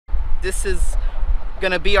This is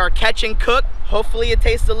gonna be our catch and cook. Hopefully it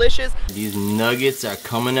tastes delicious. These nuggets are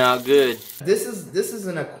coming out good. This is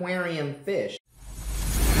an aquarium fish.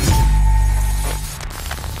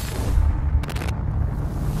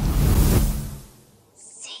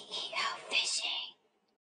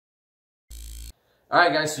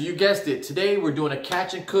 Alright guys, so you guessed it. Today we're doing a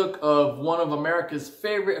catch and cook of one of America's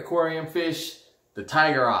favorite aquarium fish, the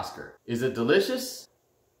tiger Oscar. Is it delicious?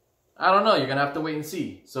 I don't know, you're gonna have to wait and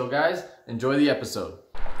see. So guys, enjoy the episode.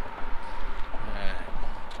 Alright,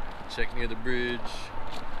 check near the bridge.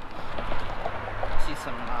 See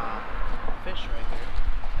some fish right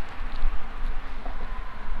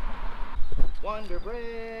here. Wonder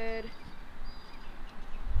Bread.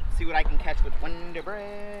 See what I can catch with Wonder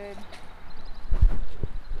Bread.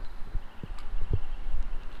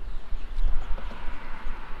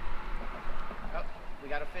 Oh, we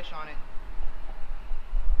got a fish on it.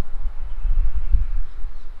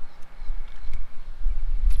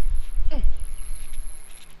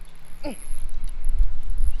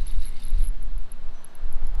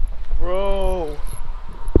 Bro.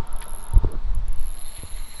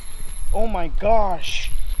 Oh my gosh.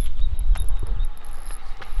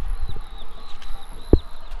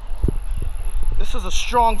 This is a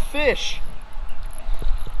strong fish.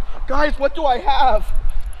 Guys, what do I have?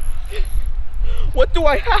 What do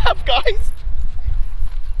I have, guys?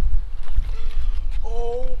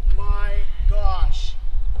 Oh my gosh.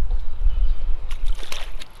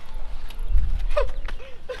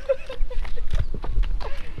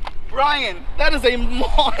 Brian, that is a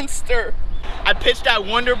monster. I pitched that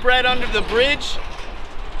Wonder Bread under the bridge.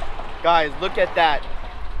 Guys, look at that.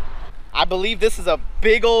 I believe this is a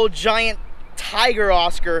big old giant tiger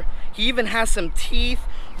Oscar. He even has some teeth.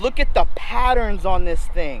 Look at the patterns on this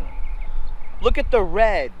thing. Look at the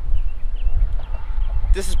red.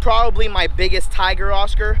 This is probably my biggest tiger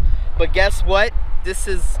Oscar, but guess what? This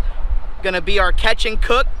is gonna be our catch and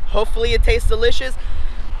cook. Hopefully it tastes delicious.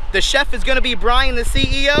 The chef is gonna be Brian, the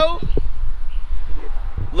CEO.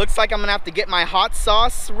 Looks like I'm gonna have to get my hot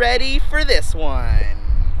sauce ready for this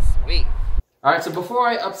one. Sweet. All right, so before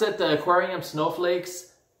I upset the aquarium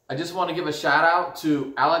snowflakes, I just want to give a shout out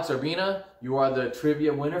to Alex Urbina. You are the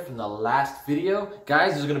trivia winner from the last video.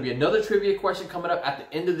 Guys, there's going to be another trivia question coming up at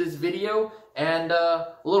the end of this video. And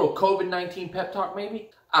a little COVID-19 pep talk maybe?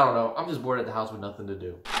 I don't know. I'm just bored at the house with nothing to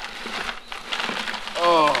do.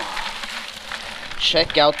 Oh,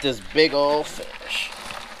 check out this big old fish.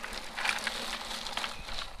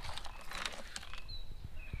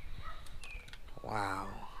 Wow.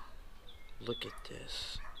 Look at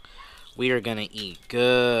this. We are gonna eat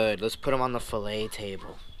good. Let's put them on the fillet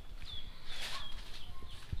table.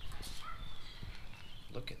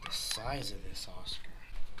 Look at the size of this Oscar.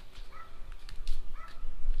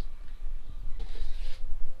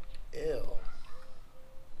 Ew.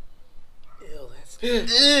 Ew, that's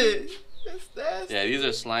that's nasty. Yeah, these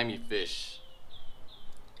are slimy fish.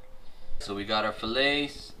 So we got our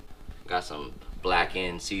fillets. Got some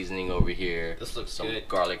blackened seasoning over here. This looks some good.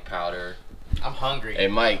 Garlic powder. I'm hungry. Hey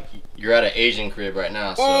Mike, you're at an Asian crib right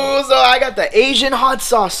now, so. Oh, so I got the Asian hot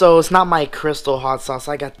sauce. So it's not my crystal hot sauce.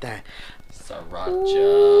 I got that Sriracha.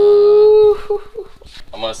 Ooh.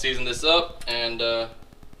 I'm gonna season this up and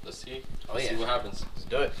let's see. Let's see what happens. Let's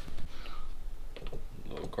do it. A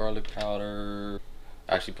little garlic powder.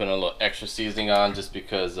 Actually putting a little extra seasoning on just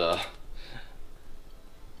because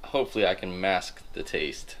hopefully I can mask the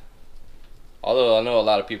taste. Although I know a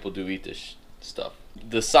lot of people do eat this stuff.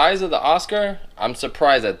 The size of the Oscar, I'm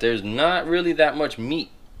surprised that there's not really that much meat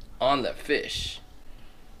on the fish.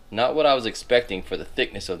 Not what I was expecting for the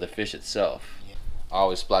thickness of the fish itself. I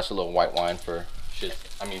always splash a little white wine for shit.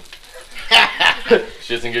 I mean,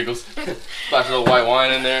 shits and giggles. Splash a little white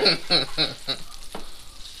wine in there.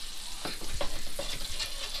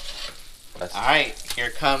 Alright,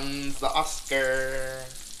 here comes the Oscar.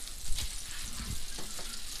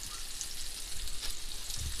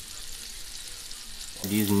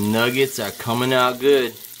 These nuggets are coming out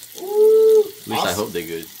good. Ooh, At least I hope they're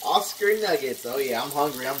good. Oscar nuggets. Oh yeah, I'm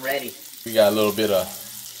hungry. I'm ready. We got a little bit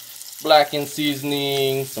of blackened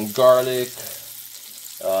seasoning, some garlic,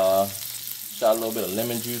 shot a little bit of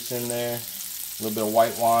lemon juice in there, a little bit of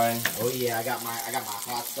white wine. Oh yeah, I got my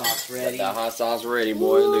hot sauce ready. Got that hot sauce ready,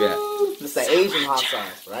 boy. Look at that. This is the Asian hot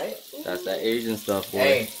sauce, right? That's that Asian stuff, boy.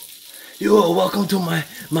 Hey, yo, welcome to my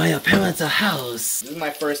parents' house. This is my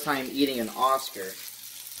first time eating an Oscar.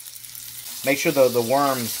 Make sure the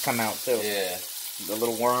worms come out too. Yeah. The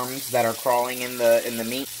little worms that are crawling in the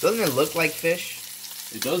meat. Doesn't it look like fish?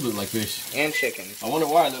 It does look like fish. And chicken. I wonder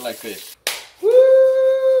why it look like fish.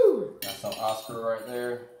 Woo! Got some Oscar right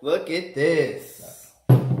there. Look at this.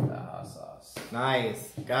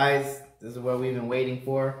 Nice. Guys, this is what we've been waiting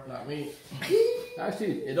for. Not me.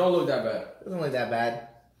 Actually, it don't look that bad. It doesn't look that bad.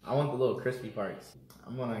 I want the little crispy parts.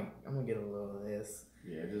 I'm gonna get a little of this.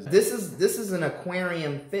 Yeah, this is an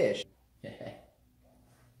aquarium fish.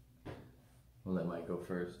 We'll let Mike go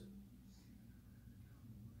first.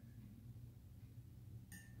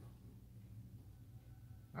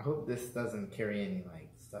 I hope this doesn't carry any like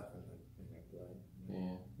stuff in their blood.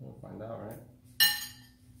 Yeah, we'll find out, right?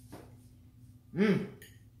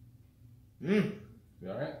 You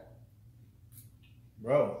alright?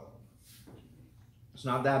 Bro, it's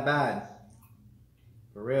not that bad.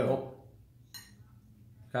 For real. Nope.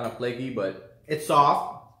 Kind of flaky, but it's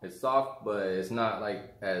soft. It's soft, but it's not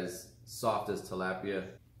like as soft as tilapia.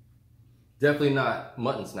 Definitely not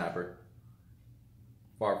mutton snapper.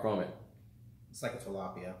 Far from it. It's like a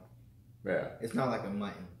tilapia. Yeah. It's not like a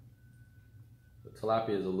mutton. The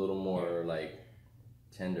tilapia is a little more like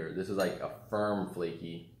tender. This is like a firm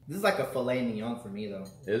flaky. This is like a filet mignon for me though.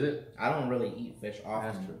 Is it? I don't really eat fish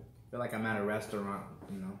often. That's true. I feel like I'm at a restaurant,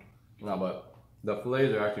 you know. No, but the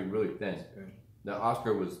fillets are actually really thin. Okay. The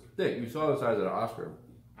Oscar was thick. You saw the size of the Oscar.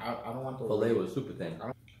 I don't want the Fillet was super thin.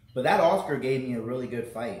 But that Oscar gave me a really good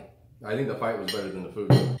fight. I think the fight was better than the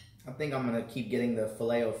food. I think I'm gonna keep getting the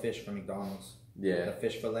filet-o-fish from McDonald's. Yeah. The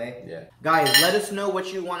fish fillet. Yeah. Guys, let us know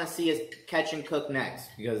what you want to see us catch and cook next.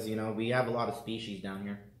 Because, you know, we have a lot of species down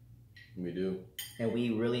here. We do. And we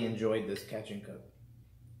really enjoyed this catch and cook.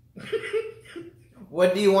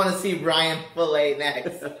 What do you want to see Brian fillet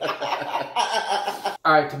next?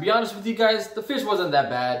 Alright, to be honest with you guys, the fish wasn't that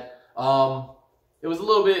bad. It was a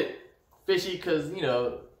little bit fishy because, you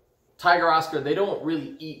know, Tiger Oscar, they don't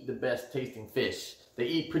really eat the best tasting fish. They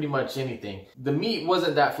eat pretty much anything. The meat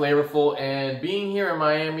wasn't that flavorful, and being here in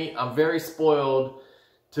Miami, I'm very spoiled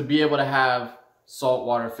to be able to have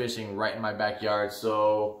saltwater fishing right in my backyard.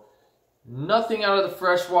 So nothing out of the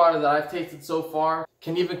freshwater that I've tasted so far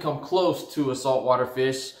can even come close to a saltwater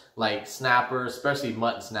fish like snapper, especially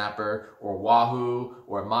mutton snapper, or wahoo,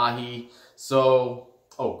 or mahi. So,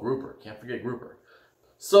 oh, grouper, can't forget grouper.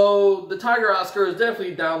 So the Tiger Oscar is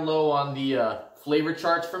definitely down low on the flavor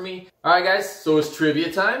charts for me. Alright guys, so it's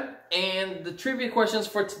trivia time. And the trivia questions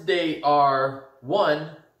for today are: 1,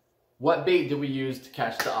 what bait did we use to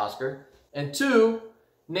catch the Oscar? And 2,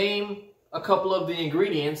 name a couple of the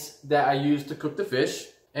ingredients that I used to cook the fish.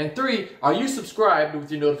 And 3, are you subscribed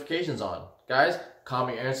with your notifications on? Guys,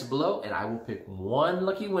 comment your answer below and I will pick one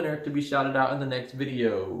lucky winner to be shouted out in the next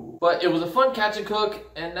video. But it was a fun catch and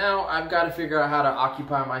cook, and now I've got to figure out how to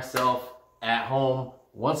occupy myself at home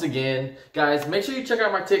once again. Guys, make sure you check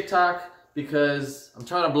out my TikTok because I'm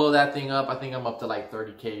trying to blow that thing up. I think I'm up to like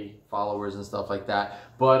 30K followers and stuff like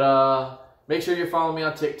that. But make sure you follow me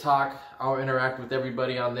on TikTok. I'll interact with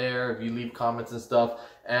everybody on there if you leave comments and stuff.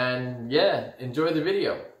 And yeah, enjoy the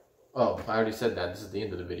video. Oh, I already said that. This is the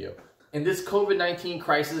end of the video. In this COVID-19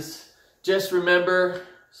 crisis, just remember,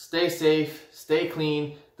 stay safe, stay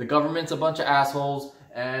clean. The government's a bunch of assholes,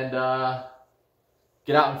 and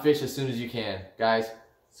get out and fish as soon as you can. Guys,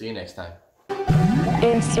 see you next time.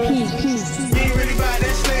 It's peace. You ain't really buy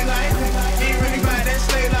that slay life. You ain't really buy that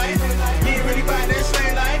slay life. You ain't really buy that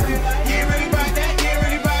slay life. You ain't really buy that. You ain't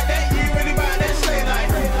really buy that. You ain't really buy that slay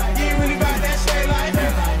life. You ain't really buy that slay life.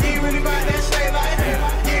 You ain't really buy that slay life.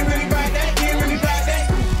 You ain't really buy that. You ain't really buy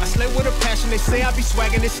that. I slay with a passion. They say I be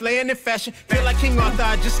swagging, it's slaying in fashion. Feel like King Arthur,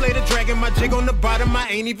 I just slay the dragon. My jig on the bottom, I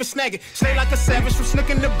ain't even snagging. Slay like a savage from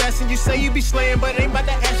snooking the best. And you say you be slaying, but ain't about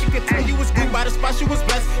that ass. You can tell you was good by the spot you was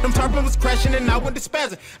blessed. Them tarpon was crashing and I went to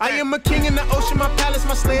spazzing. I am a king in the ocean, my palace.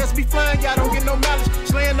 My slayers be flying, y'all don't get no mileage.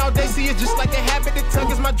 Slaying all day, see it just like a habit. The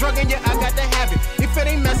tug is my drug and yeah, I got to have it. If it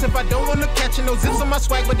ain't massive, I don't wanna catch it. No zips on my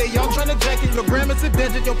swag, but they all tryna jack it. Your gram is a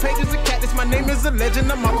digit, your page is a cactus. My name is a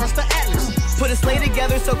legend, I'm across the atlas. Put a slay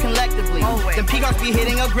together so collectively. Them peacocks be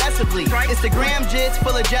hitting aggressively. Instagram jits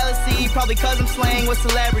full of jealousy. Probably cause I'm slaying with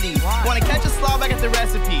celebrities. Wanna catch a slaw, I got the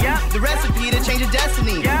recipe. The recipe to change your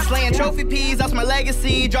destiny. Slaying trophy peas, that's my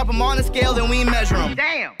legacy. Drop them on the scale, then we measure them.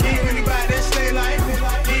 Damn. You ain't really buy that slay life.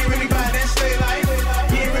 You ain't really buy that slay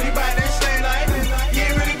life. You ain't really buy that slay life. You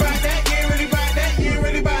ain't really buy that. You ain't really buy that. You ain't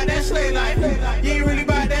really buy that slay life. You ain't really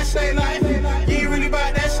buy that slay life. You ain't really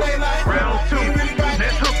buy that slay life. Round 2.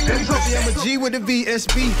 I'm a G with a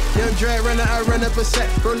VSB. Young drag runner, I run up a sack.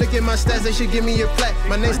 Bro, look at my stats, they should give me a plaque.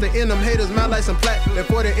 My name's the end, them haters, my like some plaque. That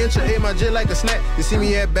 40-inch, ate my jit like a snack. You see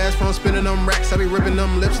me at Bass Pro, spinning them racks. I be ripping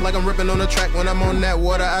them lips like I'm ripping on the track. When I'm on that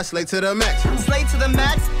water, I slay to the max. Slay to the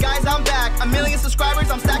max, guys, I'm back. 1 million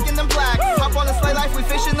subscribers, I'm stacking them black. Hop on the slay life, we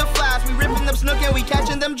fishing the flats. We ripping them snook and we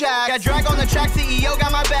catching them jacks. Got drag on the track, CEO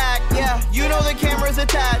got my back. Yeah, you know the camera's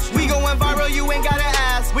attached. We going viral, you ain't gotta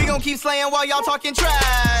ask. We gon' gon' keep slaying while y'all talking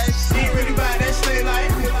trash. You ain't really buy that slay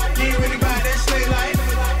life. You ain't really buy that slay life.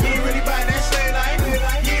 You ain't really buy that slay life.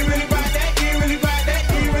 You ain't really buy that. You ain't really buy that.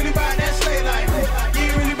 You ain't really buy that slay life. You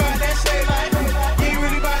ain't really buy that slay life. You ain't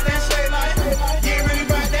really buy that slay life. You ain't really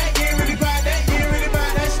buy that. You ain't really buy that. You ain't really buy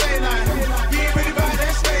that slay life. You ain't really buy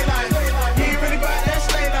that slay life. You ain't really buy that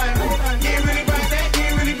slay life. You ain't really buy that. You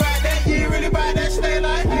ain't really buy that. You ain't really buy that slay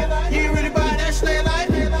life. You ain't really buy that slay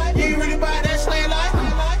life. You ain't really buy that slay life.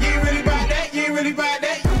 You ain't really buy that. You ain't really buy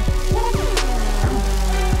that.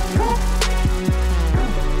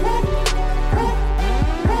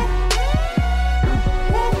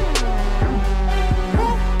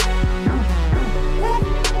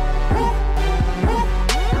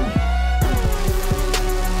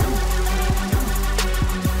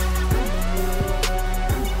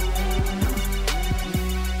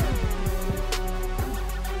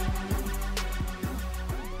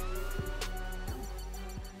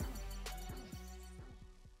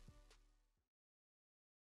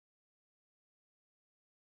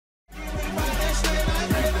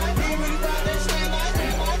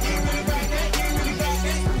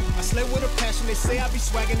 They say I be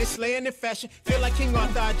swaggin', they slayin' in fashion. Feel like King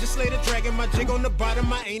Arthur, I just slay the dragon. My jig on the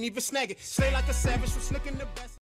bottom, I ain't even snagging. Slay like a savage, from slicking the best.